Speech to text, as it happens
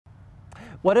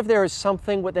What if there is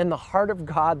something within the heart of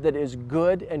God that is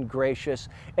good and gracious,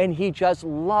 and He just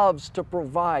loves to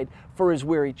provide for His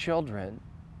weary children?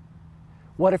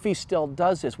 What if He still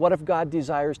does this? What if God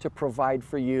desires to provide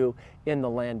for you in the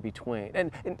land between?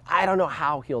 And I don't know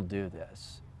how He'll do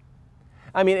this.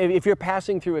 I mean, if you're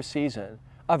passing through a season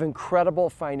of incredible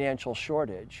financial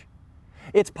shortage,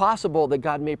 it's possible that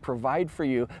God may provide for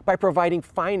you by providing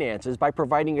finances, by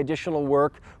providing additional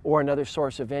work or another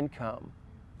source of income.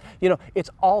 You know, it's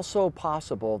also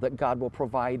possible that God will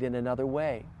provide in another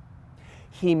way.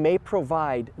 He may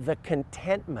provide the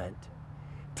contentment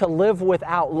to live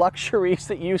without luxuries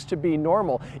that used to be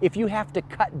normal. If you have to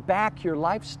cut back your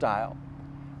lifestyle,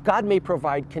 God may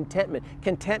provide contentment.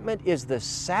 Contentment is the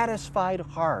satisfied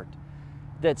heart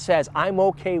that says, I'm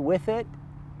okay with it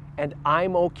and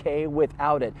I'm okay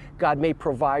without it. God may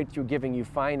provide through giving you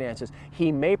finances.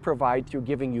 He may provide through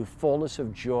giving you fullness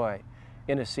of joy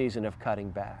in a season of cutting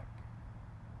back.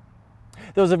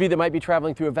 Those of you that might be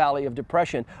traveling through a valley of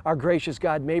depression, our gracious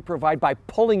God may provide by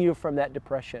pulling you from that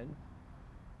depression.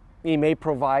 He may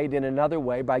provide in another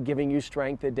way by giving you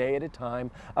strength a day at a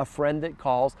time, a friend that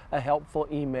calls, a helpful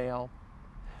email.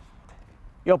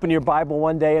 You open your Bible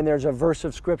one day and there's a verse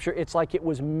of Scripture, it's like it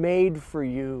was made for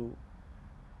you.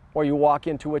 Or you walk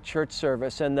into a church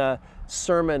service and the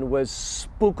sermon was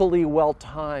spookily well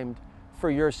timed for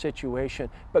your situation,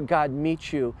 but God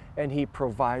meets you and He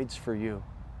provides for you.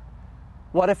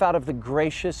 What if out of the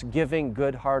gracious, giving,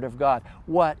 good heart of God,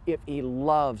 what if He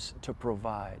loves to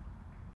provide?